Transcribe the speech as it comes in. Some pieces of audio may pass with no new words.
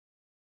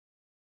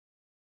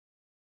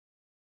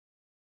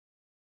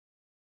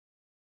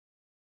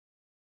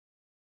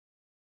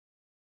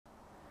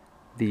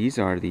These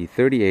are the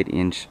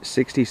 38-inch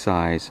 60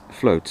 size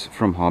floats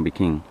from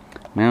HobbyKing,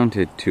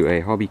 mounted to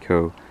a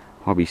Hobbico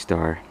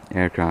Hobbistar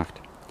aircraft.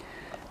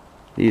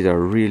 These are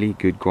really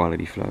good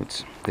quality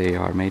floats. They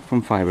are made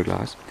from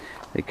fiberglass.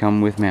 They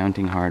come with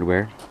mounting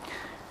hardware.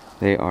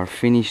 They are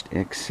finished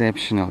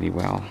exceptionally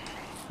well,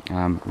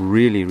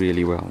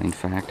 really well in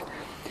fact,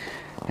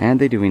 and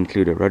they do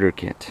include a rudder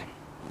kit.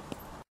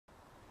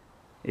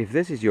 If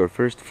this is your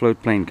first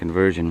float plane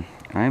conversion,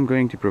 I am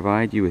going to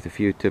provide you with a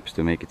few tips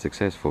to make it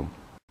successful.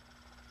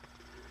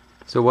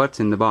 So what's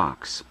in the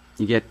box?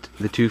 You get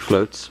the two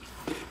floats,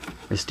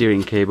 a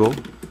steering cable,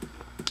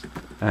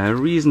 a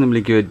reasonably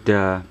good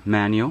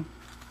manual,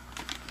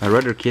 a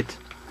rudder kit,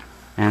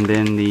 and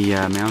then the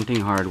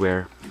mounting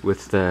hardware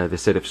with the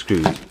set of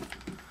screws.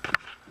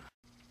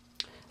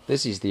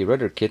 This is the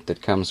rudder kit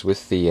that comes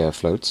with the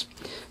floats.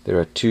 There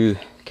are two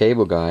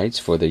cable guides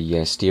for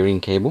the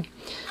steering cable,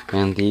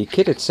 and the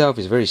kit itself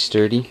is very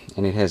sturdy,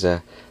 and it has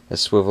a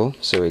swivel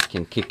so it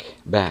can kick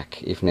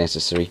back if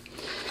necessary.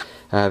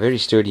 Very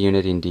sturdy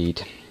unit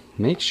indeed.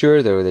 Make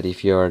sure though that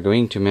if you are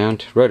going to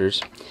mount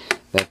rudders,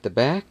 that the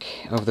back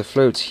of the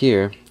floats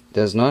here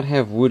does not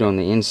have wood on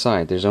the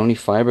inside. There's only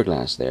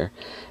fiberglass there,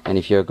 and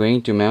if you're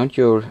going to mount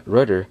your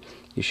rudder,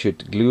 you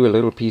should glue a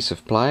little piece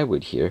of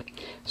plywood here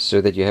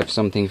so that you have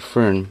something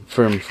firm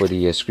for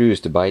the screws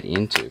to bite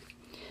into.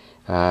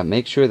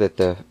 Make sure that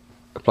the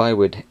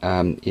plywood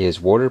is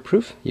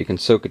waterproof. You can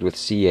soak it with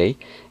CA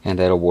and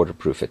that'll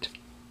waterproof it.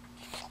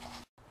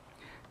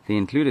 The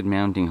included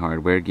mounting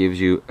hardware gives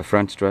you a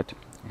front strut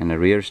and a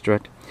rear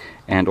strut,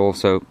 and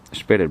also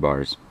spreader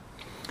bars.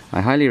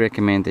 I highly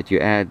recommend that you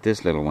add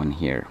this little one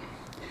here.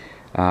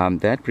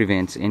 That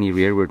prevents any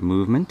rearward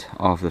movement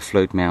of the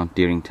float mount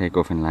during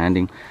takeoff and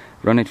landing.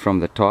 Run it from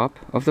the top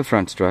of the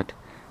front strut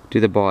to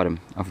the bottom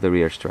of the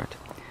rear strut.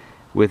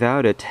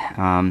 Without it,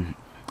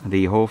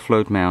 the whole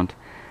float mount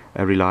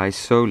relies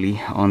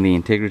solely on the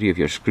integrity of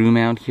your screw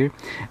mount here,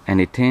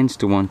 and it tends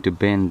to want to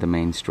bend the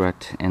main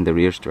strut and the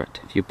rear strut.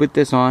 If you put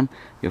this on,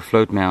 your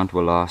float mount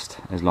will last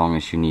as long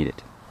as you need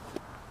it.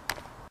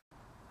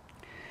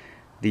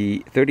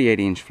 The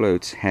 38-inch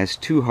floats has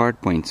two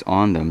hard points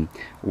on them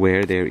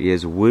where there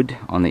is wood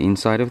on the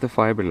inside of the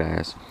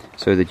fiberglass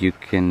so that you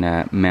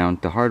can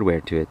mount the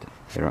hardware to it.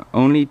 There are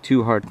only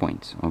two hard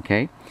points,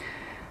 okay?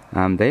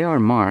 They are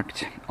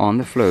marked on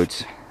the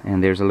floats,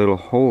 and there's a little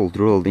hole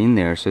drilled in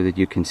there so that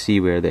you can see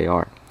where they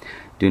are.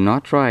 Do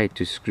not try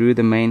to screw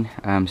the main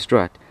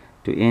strut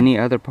to any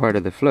other part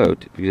of the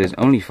float, because there's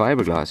only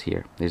fiberglass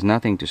here. There's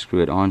nothing to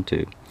screw it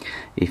onto.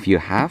 If you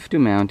have to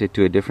mount it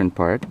to a different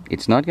part,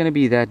 it's not going to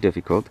be that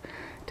difficult.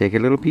 Take a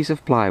little piece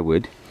of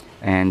plywood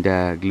and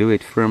glue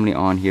it firmly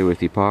on here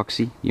with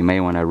epoxy. You may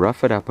want to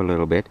rough it up a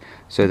little bit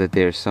so that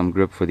there's some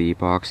grip for the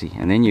epoxy,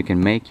 and then you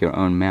can make your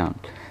own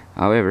mount.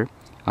 However,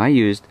 I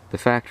used the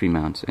factory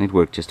mounts and it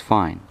worked just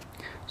fine.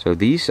 So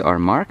these are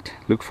marked.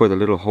 Look for the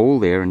little hole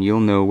there and you'll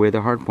know where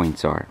the hard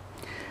points are.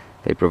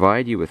 They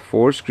provide you with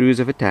 4 screws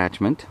of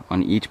attachment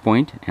on each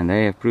point, and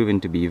they have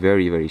proven to be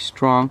very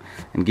strong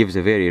and gives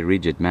a very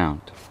rigid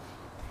mount.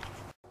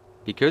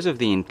 Because of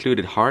the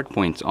included hard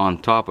points on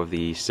top of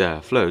these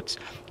floats,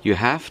 you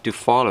have to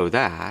follow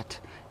that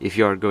if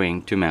you are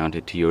going to mount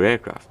it to your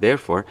aircraft.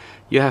 Therefore,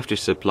 you have to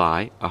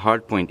supply a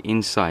hard point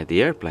inside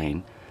the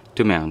airplane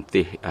to mount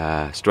the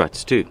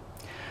struts to.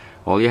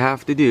 All you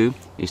have to do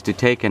is to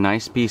take a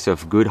nice piece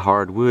of good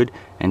hard wood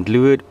and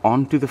glue it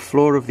onto the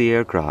floor of the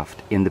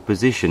aircraft in the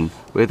position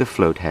where the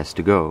float has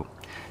to go.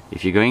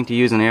 If you're going to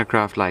use an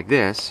aircraft like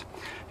this,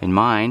 in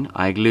mine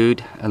I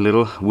glued a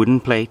little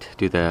wooden plate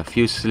to the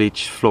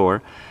fuselage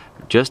floor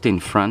just in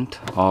front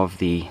of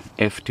the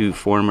F2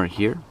 former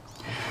here,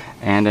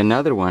 and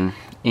another one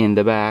in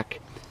the back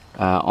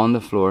on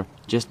the floor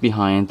just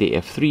behind the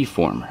F3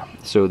 former.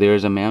 So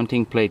there's a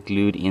mounting plate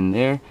glued in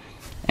there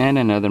and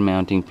another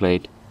mounting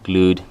plate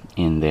glued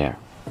in there.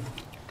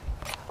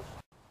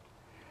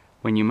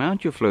 When you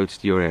mount your floats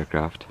to your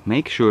aircraft,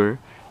 make sure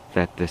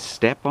that the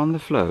step on the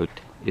float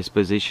is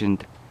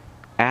positioned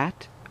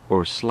at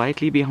or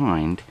slightly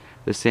behind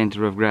the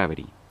center of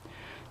gravity.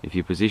 If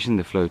you position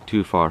the float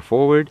too far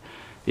forward,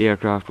 the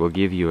aircraft will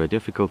give you a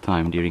difficult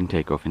time during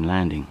takeoff and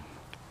landing.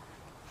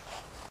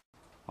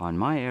 On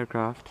my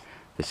aircraft,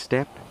 the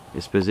step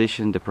is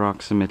positioned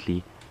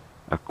approximately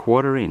a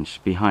 1/4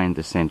 inch behind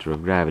the center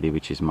of gravity,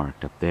 which is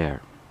marked up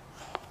there.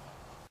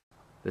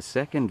 The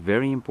second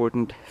very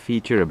important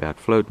feature about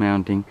float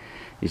mounting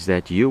is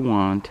that you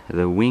want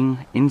the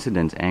wing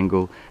incidence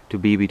angle to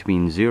be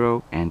between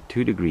 0 and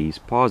 2 degrees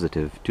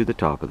positive to the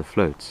top of the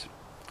floats.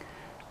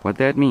 What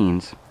that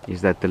means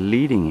is that the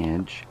leading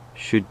edge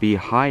should be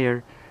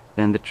higher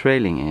than the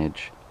trailing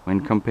edge when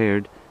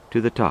compared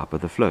to the top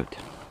of the float.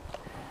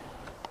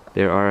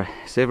 There are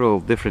several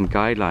different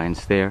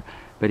guidelines there,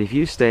 but if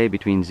you stay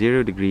between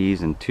 0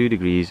 degrees and 2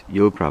 degrees,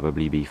 you'll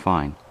probably be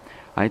fine.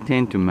 I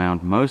tend to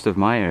mount most of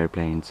my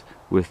airplanes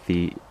with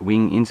the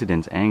wing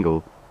incidence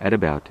angle at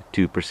about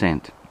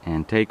 2%,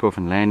 and takeoff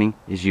and landing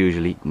is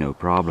usually no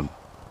problem.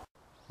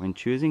 When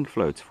choosing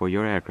floats for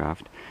your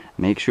aircraft,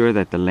 make sure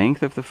that the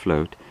length of the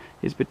float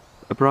is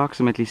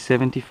approximately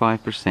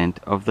 75%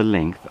 of the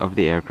length of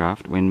the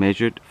aircraft when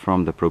measured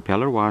from the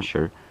propeller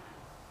washer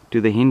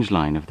to the hinge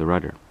line of the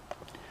rudder.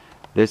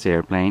 This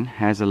airplane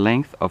has a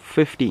length of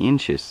 50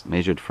 inches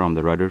measured from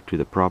the rudder to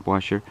the prop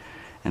washer,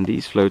 and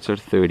these floats are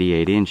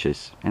 38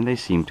 inches, and they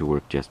seem to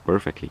work just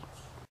perfectly.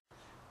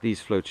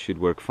 These floats should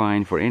work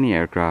fine for any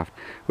aircraft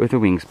with a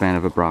wingspan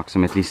of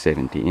approximately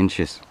 70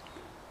 inches.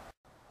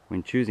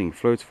 When choosing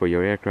floats for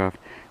your aircraft,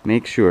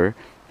 make sure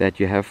that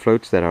you have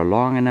floats that are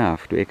long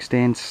enough to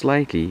extend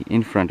slightly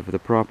in front of the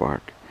prop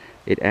arc.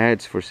 It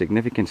adds for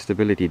significant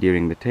stability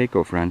during the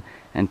takeoff run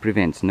and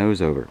prevents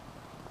nose-over.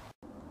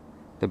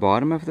 The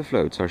bottom of the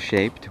floats are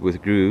shaped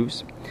with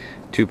grooves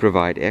to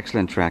provide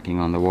excellent tracking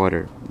on the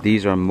water.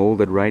 These are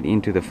molded right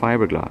into the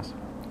fiberglass.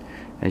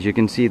 As you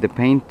can see, the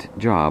paint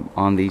job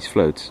on these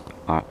floats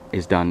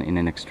is done in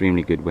an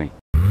extremely good way.